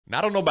Now,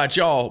 I don't know about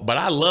y'all, but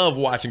I love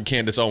watching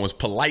Candace Owens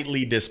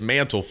politely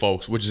dismantle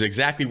folks, which is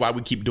exactly why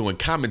we keep doing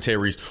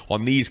commentaries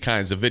on these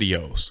kinds of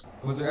videos.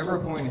 Was there ever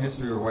a point in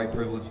history where white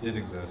privilege did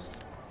exist?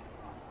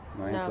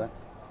 No.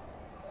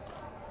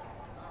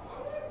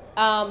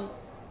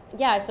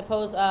 Yeah, I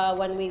suppose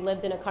when we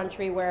lived in a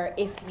country where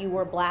if you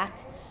were black,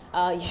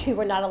 you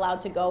were not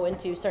allowed to go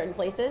into certain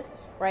places,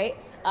 right?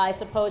 I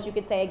suppose you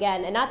could say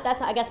again, and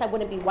I guess that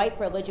wouldn't be white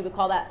privilege. You would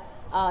call that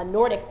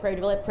Nordic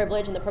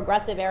privilege in the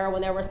progressive era,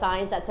 when there were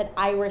signs that said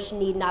Irish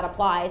need not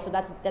apply. So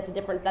that's a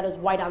different, that is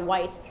white on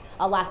white,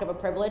 a lack of a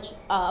privilege.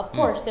 Of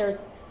course, there's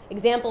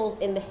examples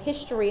in the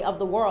history of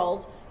the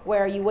world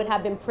where you would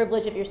have been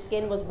privileged if your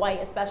skin was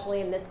white,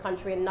 especially in this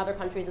country and in other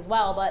countries as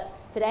well. But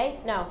today,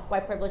 no,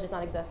 white privilege does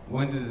not exist.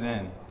 When did it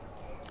end?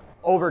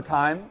 Over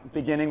time,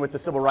 beginning with the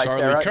civil rights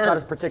era, it's not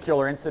a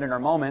particular incident or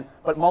moment,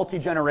 but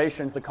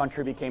multi-generations, the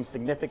country became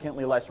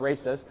significantly less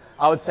racist.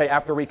 I would say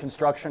after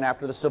Reconstruction,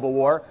 after the Civil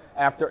War,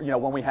 after,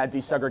 when we had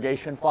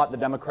desegregation, fought the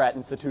Democrat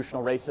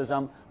institutional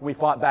racism, we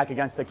fought back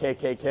against the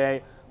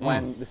KKK,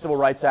 when the Civil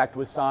Rights Act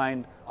was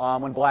signed,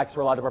 when blacks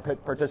were allowed to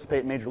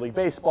participate in Major League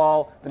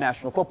Baseball, the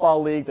National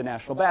Football League, the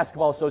National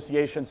Basketball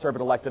Association, serve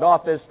an elected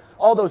office.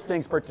 All those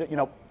things,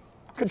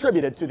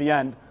 contributed to the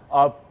end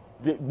of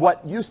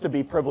what used to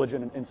be privilege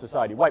in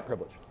society, white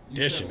privilege.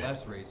 You said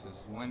less racist.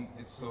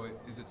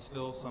 Is it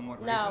still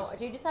somewhat racist? No.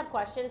 Do you just have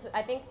questions?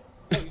 I think.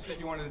 You said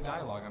you wanted a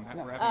dialogue.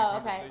 We're having a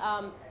conversation.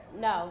 Okay.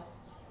 No.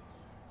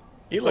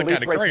 You look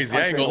kind of crazy.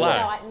 I ain't gonna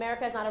lie. No,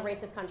 America is not a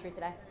racist country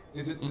today.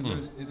 Is it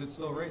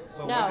still racist?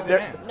 So no. When did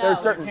it end? No. You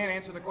can't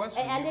answer the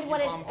question. It ended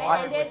when it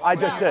ended. I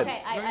just did.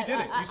 Okay, no, you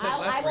didn't. You said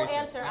less I will racist.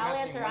 answer. I'll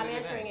answer. I'm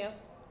answering you.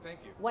 Thank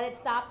you. When it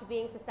stopped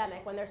being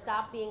systemic, when there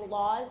stopped being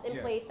laws in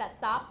place that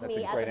stopped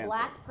me as a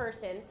black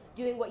person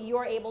doing what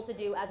you're able to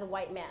do as a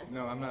white man.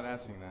 No, I'm not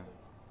asking that.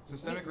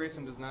 Systemic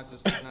racism does not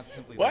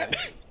simply what?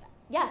 that.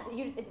 Yes,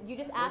 you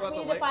just asked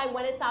me to define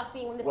when it stopped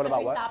being, when this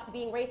country stopped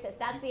being racist.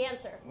 That's the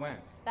answer. When?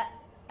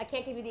 I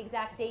can't give you the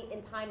exact date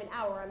and time and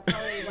hour. I'm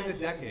telling you when. In a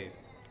decade.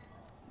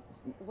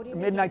 What do you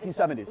mean?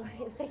 Mid-1970s.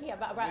 Yeah,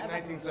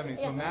 mid-1970s.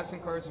 So mass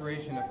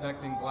incarceration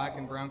affecting black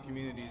and brown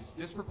communities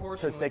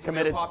disproportionately to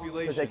their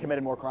population. Because they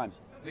committed more crimes.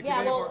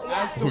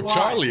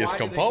 Charlie is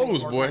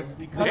composed, boy.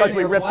 Because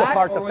we ripped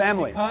apart the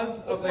family.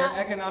 Because of their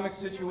economic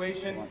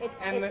situation. It's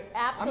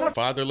absolutely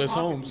fatherless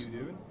homes.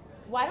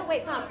 Why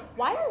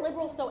are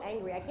liberals so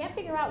angry? I can't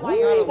figure out why.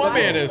 Ooh, my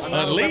man is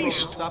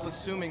unleashed. Stop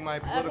assuming my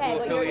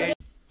political affiliation.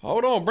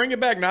 Hold on, bring it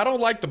back. Now, I don't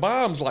like the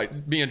bombs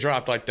being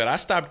dropped like that. I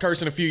stopped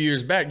cursing a few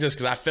years back just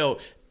because I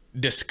felt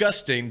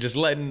disgusting just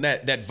letting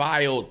that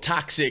vile,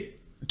 toxic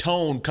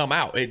tone come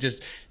out.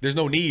 There's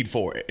no need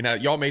for it. Now,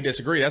 y'all may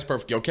disagree. That's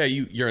perfectly okay.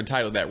 You're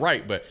entitled to that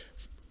right, but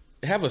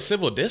have a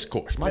civil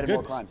discourse. My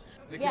goodness.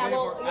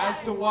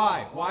 As to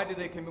why? Why did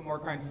they commit more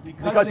crimes?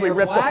 Because we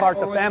ripped apart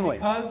the family.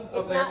 Because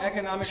of their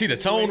economic See the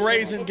tone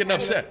raising, getting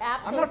upset.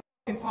 I'm not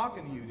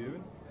talking to you,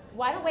 dude.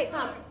 Why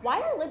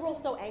are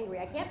liberals so angry?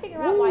 I can't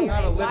figure out why you're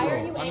angry. Why are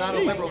you angry? I'm not a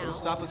liberal, so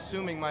stop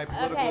assuming my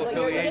political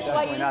affiliation.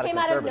 You just came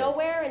out of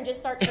nowhere and just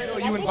start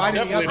turning. You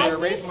invited me up there to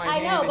raise my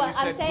hand. I know, but I'm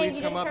said, saying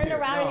you just turned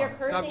around and you're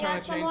cursing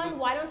at someone. someone.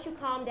 Why don't you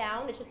calm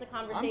down? It's just a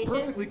conversation.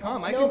 I'm perfectly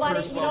calm. I can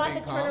curse. You don't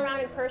have to turn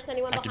around and curse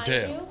anyone behind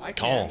you. I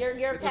can. You're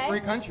okay? It's a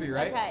free country,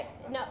 right? Okay.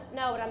 No,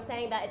 but I'm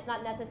saying that it's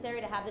not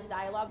necessary to have this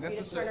dialogue for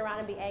you to turn around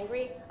and be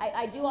angry.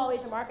 I do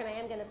always remark, and I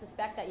am going to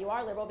suspect that you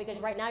are liberal because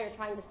right now you're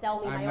trying to sell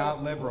me my own. I'm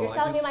not liberal. You're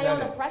selling me my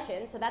own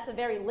oppression, so that's a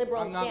very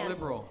liberal stance. I'm not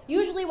liberal.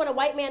 Usually when a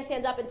white man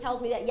stands up and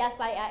tells me that, yes,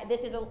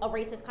 this is a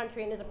racist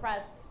country and is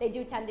oppressed, they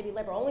do tend to be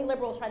liberal. Only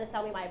liberals try to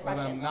sell me my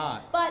oppression. But I'm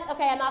not. But,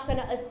 okay, I'm not going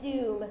to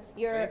assume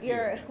your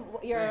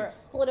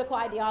political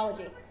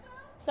ideology.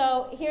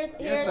 So Yes,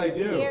 I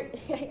do.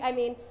 I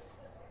mean,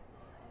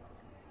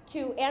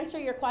 to answer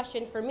your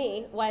question for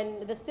me,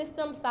 when the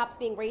system stops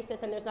being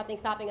racist and there's nothing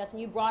stopping us,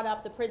 and you brought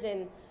up the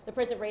prison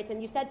rates,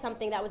 and you said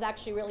something that was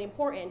actually really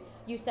important.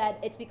 You said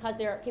it's because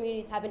their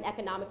communities have been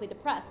economically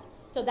depressed.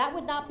 So that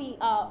would not be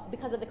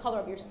because of the color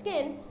of your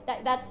skin.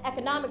 That's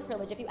economic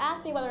privilege. If you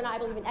ask me whether or not I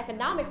believe in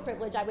economic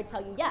privilege, I would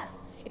tell you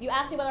yes. If you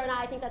ask me whether or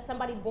not I think that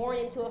somebody born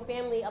into a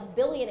family of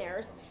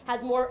billionaires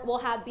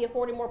will be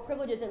afforded more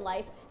privileges in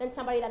life than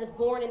somebody that is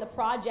born in the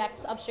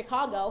projects of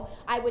Chicago,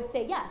 I would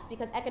say yes,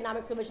 because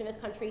economic privilege in this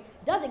country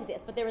does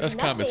exist. But there is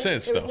common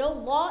sense, there is no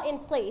law in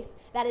place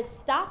that is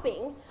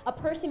stopping a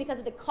person because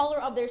of the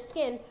color of their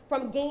skin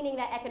from gaining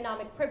that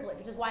economic privilege,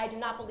 which is why I do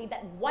not believe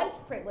that white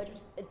privilege, which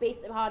is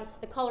based upon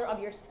the color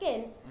of your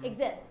skin,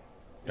 exists.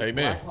 Amen.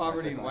 Black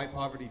poverty and white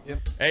poverty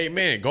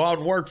Amen. Go out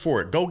and work for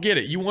it. Go get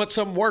it. You want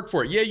something, work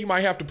for it. Yeah, you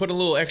might have to put a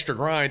little extra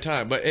grind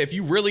time, but if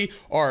you really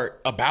are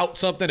about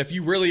something, if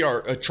you really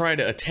are trying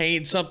to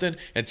attain something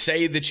and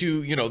say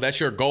that that's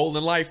your goal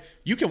in life,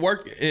 you can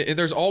work, and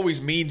there's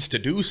always means to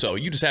do so.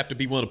 You just have to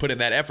be willing to put in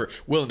that effort,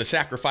 willing to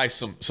sacrifice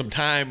some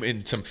time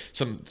and some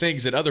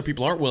things that other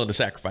people aren't willing to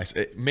sacrifice.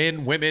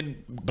 Men,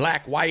 women,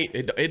 black, white,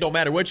 it don't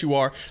matter what you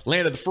are,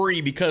 land of the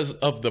free because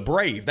of the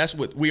brave. That's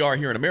what we are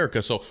here in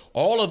America. So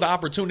all of the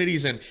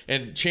opportunities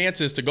and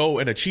chances to go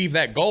and achieve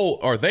that goal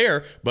are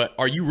there, but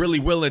are you really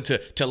willing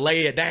to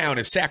lay it down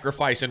and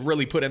sacrifice and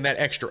really put in that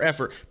extra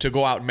effort to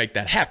go out and make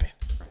that happen?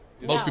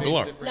 Most people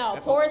aren't. No,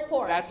 poor is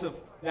poor. That's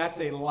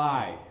a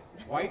lie.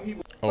 White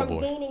people from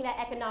gaining that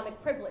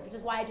economic privilege, which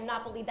is why I do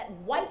not believe that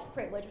white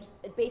privilege, which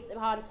is based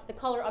upon the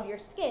color of your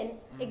skin,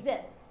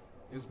 exists.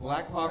 Is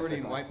black poverty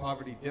and white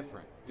poverty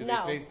different? Do they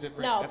face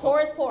different? No,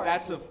 poor is poor.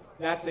 That's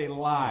a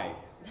lie.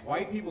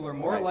 White people are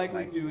more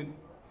likely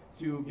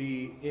to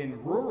be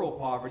in rural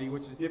poverty,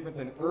 which is different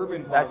than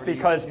urban poverty. That's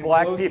because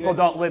black people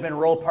don't live in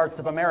rural parts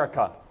of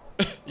America.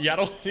 Yeah, I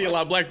don't see a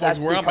lot of black folks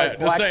where I'm at.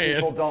 Just saying.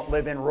 Black people don't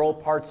live in rural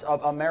parts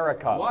of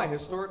America. Why?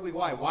 Historically,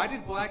 why? Why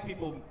did black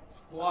people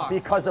flock?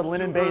 Because of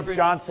Lyndon Baines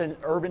Johnson,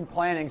 urban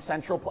planning,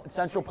 central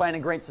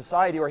planning, great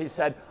society, where he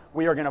said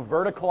we are going to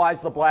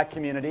verticalize the black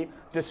community,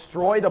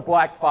 destroy the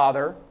black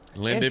father,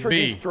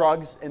 introduce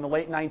drugs in the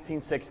late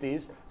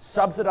 1960s,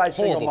 subsidize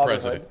single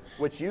motherhood,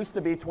 which used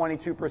to be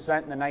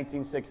 22% in the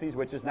 1960s,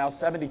 which is now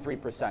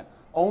 73%.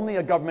 Only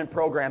a government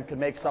program could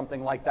make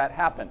something like that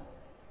happen.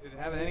 Did it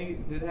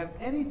have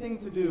anything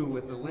to do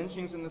with the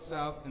lynchings in the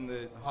South and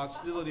the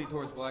hostility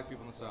towards black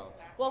people in the South?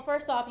 Well,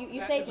 first off,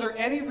 you say... Is there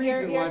any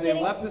reason why they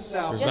left the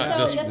South? There's not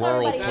just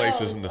rural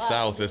places in the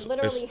South.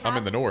 I'm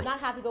in the North. Not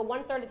half to go.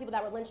 1/3 of the people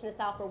that were lynched in the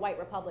South were white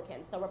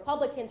Republicans. So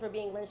Republicans were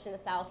being lynched in the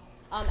South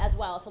as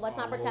well. So let's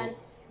not pretend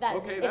that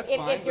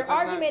if your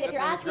argument, if you're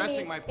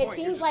asking me, it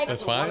seems like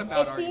that's fine.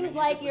 It seems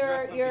like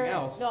you're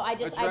no. I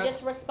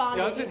just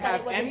responded. Does it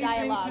have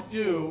anything to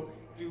do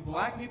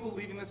black people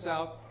leaving the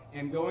South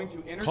and going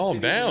to inner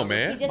Calm down,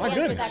 man. He just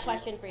answered that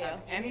question for you.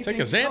 Take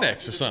a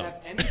Xanax or something.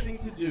 Have anything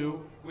to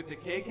do with the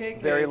KKK,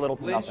 very little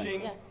to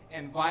lynchings,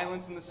 and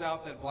violence in the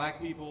South that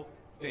black people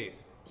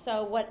face?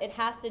 So what it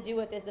has to do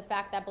with is the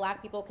fact that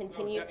black people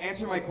continue... No,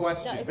 answer my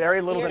question. No,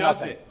 very little to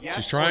nothing. Yes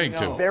She's trying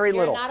to. Very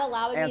little. You're not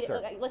allowing answer.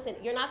 me to... Listen,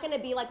 you're not going to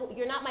be like...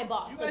 You're not my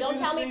boss. So don't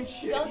tell me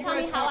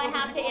how I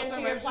have to answer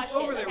your question,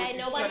 okay?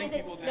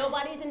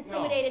 Nobody's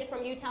intimidated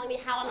from you telling me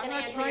how I'm going to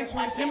answer your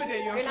question.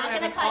 You're not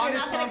going to cut me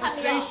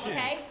off,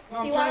 okay?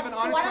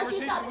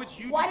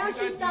 Why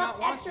don't you stop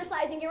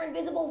exercising your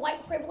invisible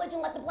white privilege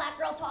and let the black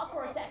girl talk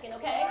for a second,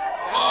 okay?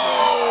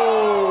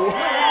 Oh!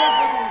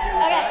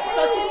 Okay,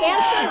 so to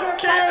answer your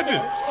question...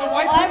 So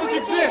white privilege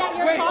exists.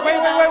 Wait.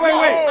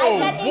 Oh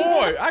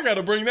boy, I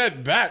gotta bring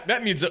that back.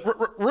 That needs a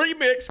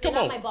remix. Come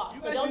on. My boss.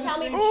 So don't tell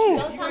me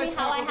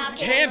how I have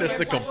to. Candace,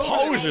 the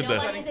composure,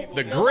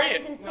 the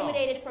grit.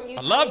 Intimidated from you.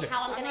 I love it.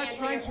 How I'm not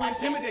trying to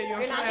intimidate you.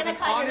 I'm trying to have an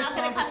honest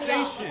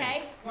conversation.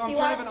 Okay? I'm trying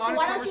to have an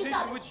honest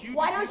conversation with you.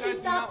 Why don't you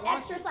stop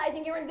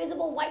exercising your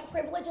invisible white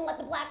privilege and let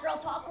the black girl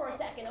talk for a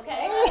second,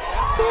 okay?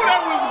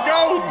 That was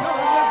gold.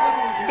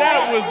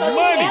 That was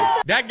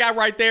money. That guy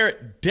right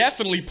there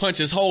definitely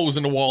punches holes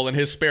in the wall in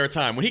his spare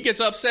time. When he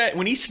gets upset,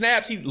 when he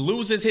snaps, he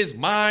loses his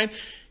mind.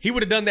 He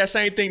would have done that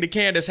same thing to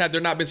Candace had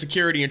there not been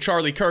security and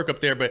Charlie Kirk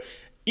up there. But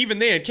even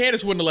then,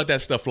 Candace wouldn't have let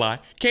that stuff fly.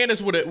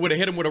 Candace would have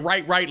hit him with a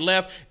right,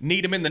 left,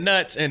 kneed him in the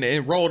nuts,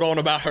 and rolled on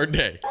about her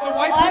day. So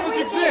white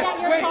privilege exists.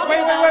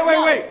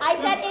 Wait. I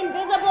said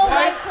invisible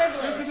white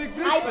privilege.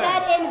 I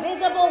said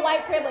invisible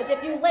white privilege.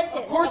 If you listen,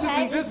 of course it's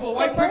invisible.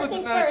 White privilege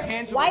is not a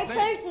tangible thing. White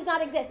privilege does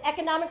not exist.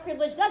 Economic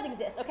privilege does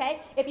exist,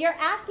 okay? If you're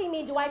asking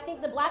me, do I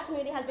think the black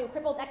community has been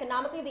crippled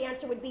economically, the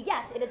answer would be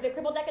yes. It has been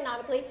crippled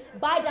economically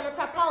by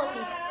Democrat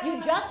policies. You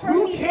just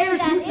heard me say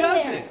that Who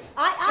cares?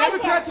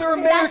 Democrats are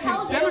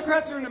Americans.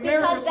 Democrats are in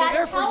America, so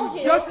therefore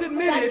you just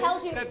admitted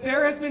that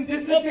there has been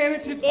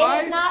disadvantage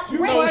by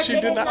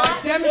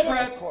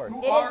Democrats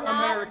who are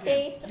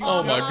Americans.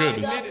 Oh my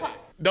goodness.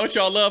 Don't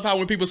y'all love how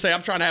when people say,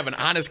 I'm trying to have an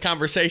honest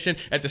conversation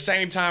at the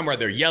same time where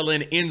they're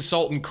yelling,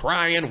 insulting,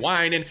 crying,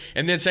 whining,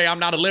 and then say, I'm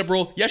not a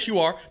liberal? Yes, you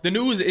are. The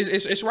news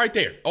is right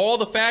there. All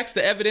the facts,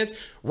 the evidence,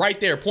 right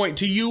there, pointing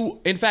to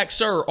you, in fact,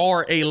 sir,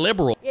 are a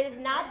liberal. It is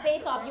not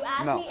based off. You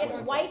asked me if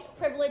white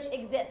privilege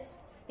exists.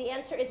 The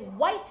answer is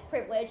white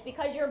privilege.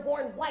 Because you're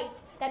born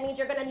white, that means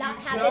you're going to not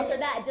have this or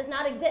that. It does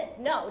not exist.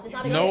 No, it does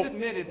not exist. You just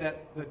admitted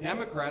that the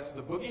Democrats,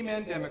 the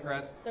boogeyman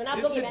Democrats, they're not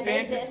boogeymen. They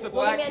exist.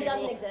 Boogeyman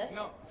doesn't exist.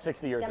 No.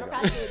 60 years ago.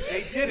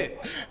 They did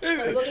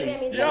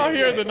it. Y'all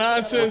hear the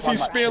nonsense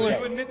he's spilling?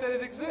 You admit that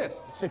it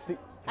exists. 60.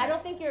 I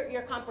don't think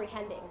you're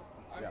comprehending.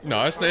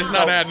 No, it's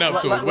not adding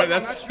up to it. But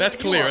that's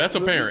clear. That's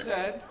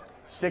apparent.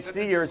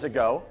 60 years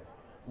ago,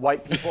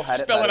 white people had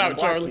Spell it out,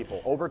 black Charlie. people.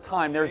 Over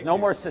time, there's no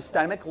more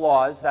systemic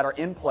laws that are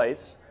in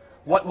place.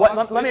 Let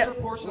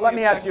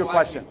me ask you a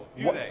question.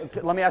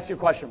 Let me ask you a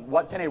question.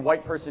 What can a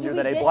white person do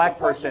that a black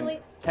person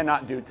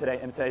cannot do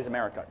today in today's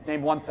America?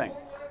 Name one thing.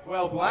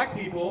 Well, black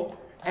people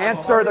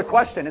Answer the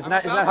question. Isn't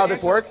that how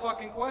this works?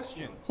 Fucking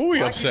question. Who are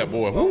you upset,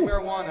 boy? Who?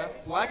 Marijuana.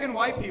 Black and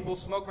white people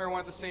smoke marijuana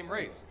at the same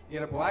rates.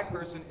 Yet a black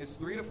person is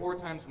 3 to 4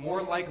 times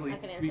more likely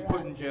to be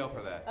put in jail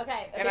for that.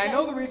 Okay. And I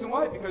know the reason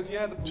why, because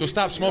So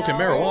stop smoking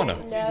marijuana.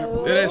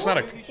 No. That's not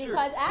a.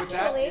 Because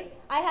actually,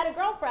 I had a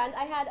girlfriend.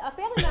 I had a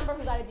family member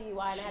who got a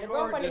DUI, and I had a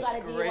girlfriend who got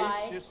a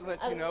DUI. Just to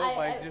let you know,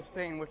 by just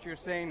saying what you're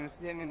saying and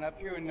standing up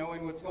here and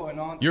knowing what's going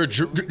on. You're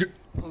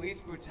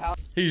police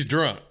brutality. He's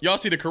drunk. Y'all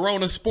see the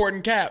Corona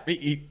sporting cap?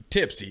 He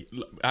tipsy.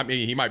 I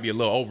mean, he might be a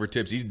little over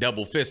tipsy. He's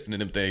double fisting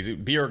them things.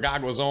 Beer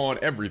goggles on,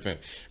 everything.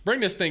 Bring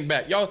this thing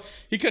back. Y'all,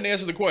 he couldn't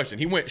answer the question.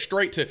 He went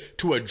straight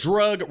to a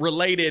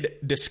drug-related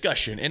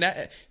discussion. And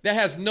that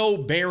has no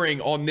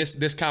bearing on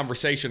this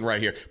conversation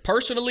right here.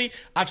 Personally,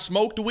 I've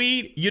smoked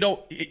weed. You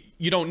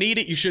don't need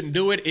it. You shouldn't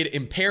do it. It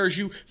impairs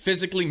you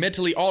physically,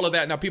 mentally, all of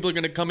that. Now, people are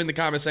going to come in the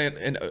comments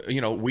saying,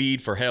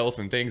 weed for health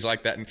and things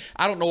like that. And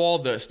I don't know all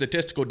the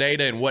statistical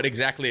data and what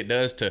exactly it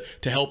does to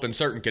help in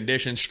certain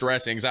conditions,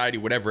 stress, anxiety,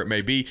 whatever it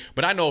may be.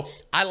 But I know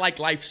I like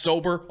life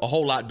sober a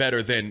whole lot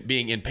better than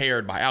being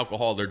impaired by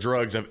alcohol or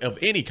drugs of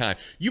any kind.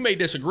 You may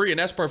disagree, and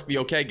that's perfectly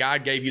okay.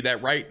 God gave you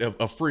that right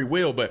of free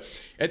will. But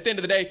at the end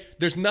of the day,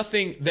 there's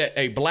nothing that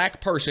a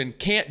black person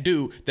can't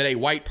do that a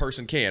white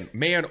person can,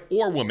 man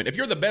or woman. If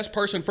you're the best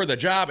person for the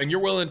job and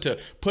you're willing to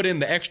put in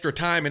the extra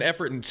time and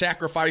effort and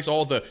sacrifice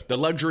all the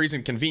luxuries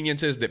and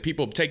conveniences that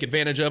people take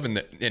advantage of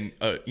and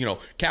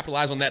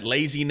capitalize on that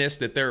laziness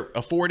that they're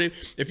afforded,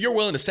 if you're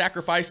willing to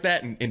sacrifice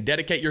that and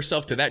dedicate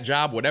yourself to that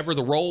job, whatever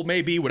the role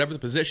may be, whatever the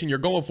position you're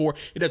going for,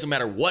 it doesn't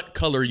matter what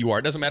color you are.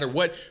 It doesn't matter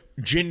what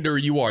gender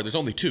you are. There's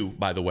only two,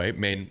 by the way,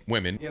 men,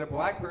 women. Yet a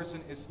black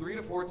person is 3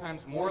 to 4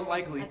 times more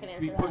likely to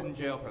be put in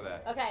jail for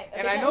that. Okay.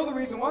 And I know the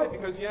reason why,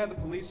 because the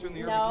police are in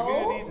the urban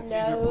communities. It's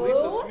easier to police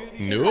those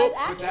communities. Because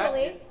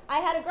actually, I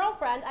had a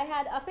girlfriend. I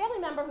had a family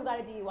member who got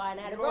a DUI, and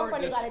I had a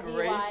girlfriend who got a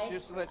DUI.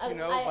 Just to let you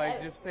know, by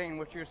just saying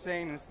what you're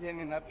saying and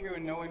standing up here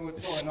and knowing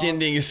what's going on.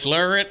 Standing and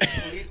slurring.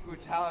 Police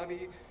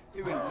brutality. To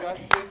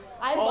injustice,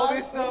 I love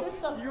this stuff.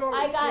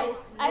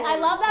 I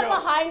love that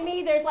behind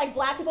me there's like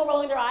black people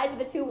rolling their eyes, but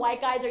the two white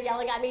guys are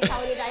yelling at me,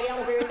 telling me that I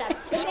don't agree with them.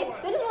 This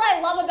is what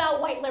I love about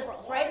white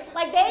liberals, right?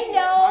 Like they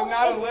know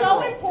it's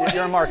so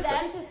important for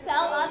them to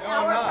sell us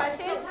our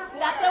oppression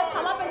that they'll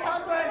come up and tell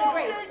us we're under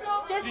grace.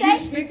 Just say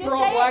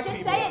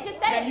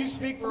it. Can you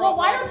speak for all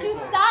why black don't you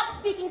people? stop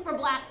speaking for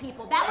black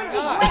people? That would be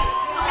great,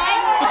 okay?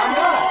 I'm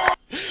not.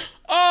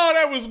 Oh,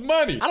 that was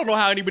money. I don't know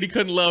how anybody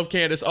couldn't love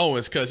Candace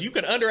Owens, because you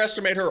can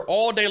underestimate her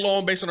all day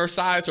long based on her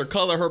size, her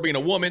color, her being a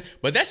woman,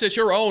 but that's at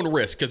your own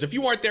risk, because if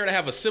you aren't there to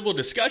have a civil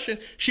discussion,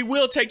 she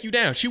will take you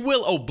down. She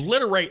will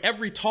obliterate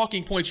every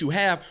talking point you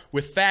have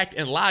with fact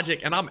and logic,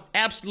 and I'm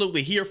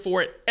absolutely here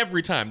for it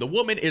every time. The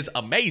woman is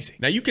amazing.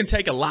 Now, you can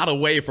take a lot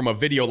away from a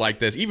video like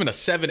this, even a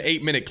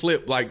 7-8 minute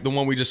clip like the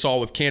one we just saw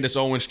with Candace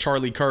Owens,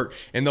 Charlie Kirk,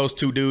 and those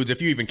two dudes.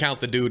 If you even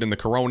count the dude in the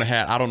Corona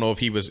hat, I don't know if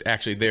he was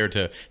actually there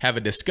to have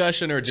a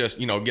discussion or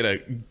just, get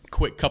a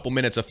quick couple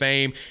minutes of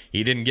fame.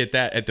 He didn't get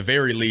that. At the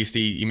very least,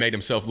 he made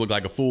himself look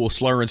like a fool,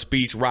 slurring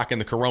speech, rocking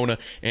the Corona,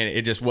 and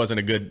it just wasn't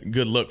a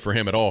good look for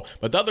him at all.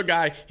 But the other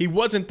guy, he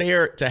wasn't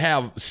there to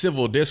have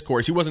civil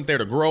discourse. He wasn't there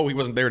to grow. He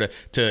wasn't there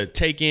to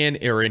take in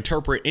or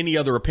interpret any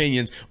other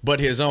opinions but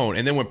his own.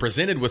 And then when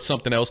presented with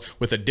something else,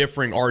 with a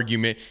differing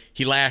argument,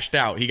 he lashed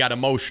out. He got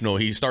emotional.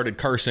 He started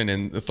cursing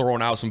and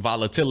throwing out some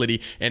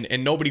volatility,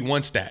 and nobody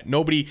wants that.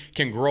 Nobody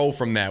can grow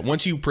from that.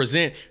 Once you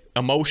present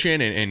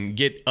emotion and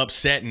get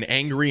upset and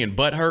angry and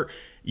butthurt,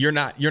 you're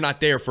not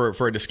there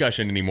for a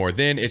discussion anymore.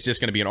 Then it's just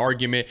going to be an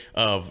argument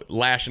of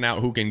lashing out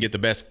who can get the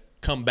best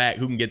comeback,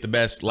 who can get the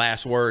best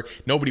last word.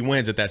 Nobody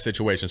wins at that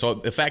situation. So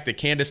the fact that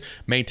Candace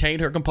maintained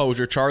her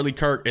composure, Charlie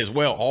Kirk as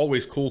well,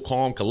 always cool,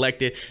 calm,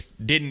 collected,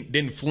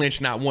 didn't flinch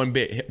not one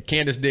bit.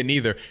 Candace didn't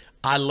either.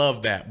 I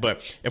love that. But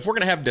if we're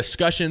going to have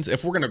discussions,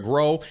 if we're going to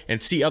grow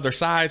and see other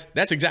sides,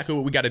 that's exactly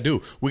what we got to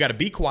do. We got to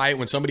be quiet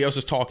when somebody else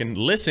is talking,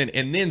 listen,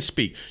 and then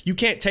speak. You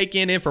can't take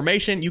in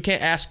information. You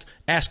can't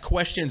ask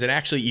questions and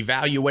actually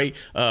evaluate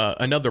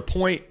another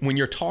point when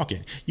you're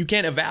talking. You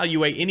can't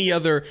evaluate any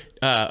other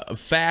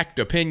fact,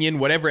 opinion,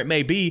 whatever it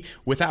may be,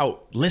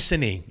 without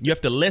listening. You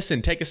have to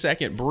listen, take a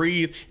second,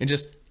 breathe, and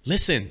just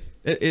listen.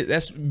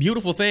 That's a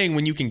beautiful thing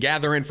when you can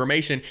gather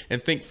information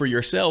and think for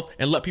yourself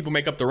and let people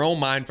make up their own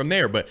mind from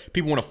there. But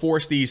people want to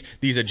force these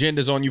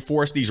agendas on you,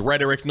 force these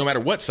rhetorics, no matter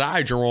what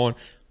side you're on.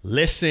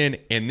 Listen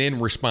and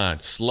then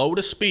respond. Slow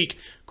to speak,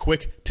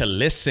 quick to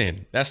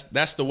listen.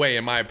 That's the way,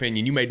 in my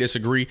opinion. You may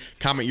disagree.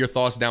 Comment your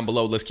thoughts down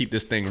below. Let's keep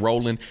this thing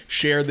rolling.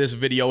 Share this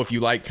video if you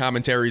like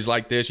commentaries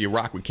like this. You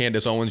rock with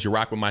Candace Owens. You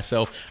rock with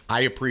myself.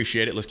 I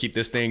appreciate it. Let's keep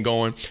this thing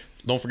going.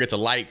 Don't forget to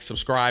like,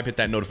 subscribe, hit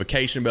that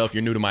notification bell if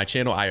you're new to my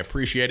channel. I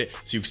appreciate it,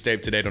 so you can stay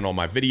up to date on all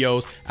my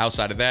videos.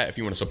 Outside of that, if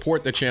you want to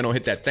support the channel,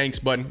 hit that thanks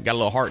button. Got a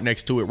little heart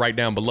next to it right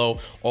down below.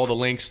 All the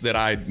links that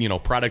I,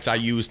 products I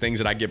use, things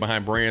that I get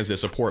behind, brands that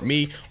support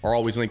me are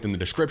always linked in the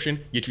description.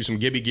 Get you some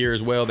Gibby gear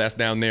as well. That's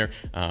down there.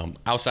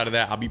 Outside of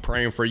that, I'll be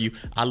praying for you.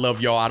 I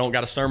love y'all. I don't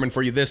got a sermon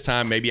for you this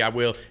time. Maybe I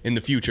will in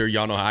the future.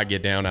 Y'all know how I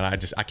get down, and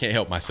I can't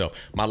help myself.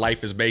 My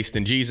life is based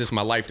in Jesus.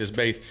 My life is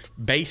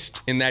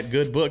based in that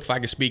good book, if I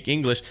can speak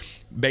English,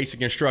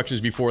 Basic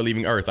Instructions Before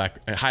Leaving Earth. I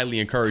highly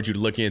encourage you to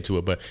look into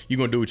it, but you're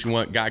going to do what you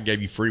want. God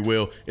gave you free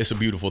will. It's a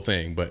beautiful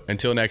thing. But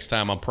until next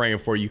time, I'm praying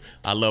for you.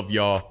 I love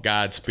y'all.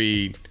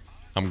 Godspeed.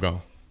 I'm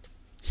gone.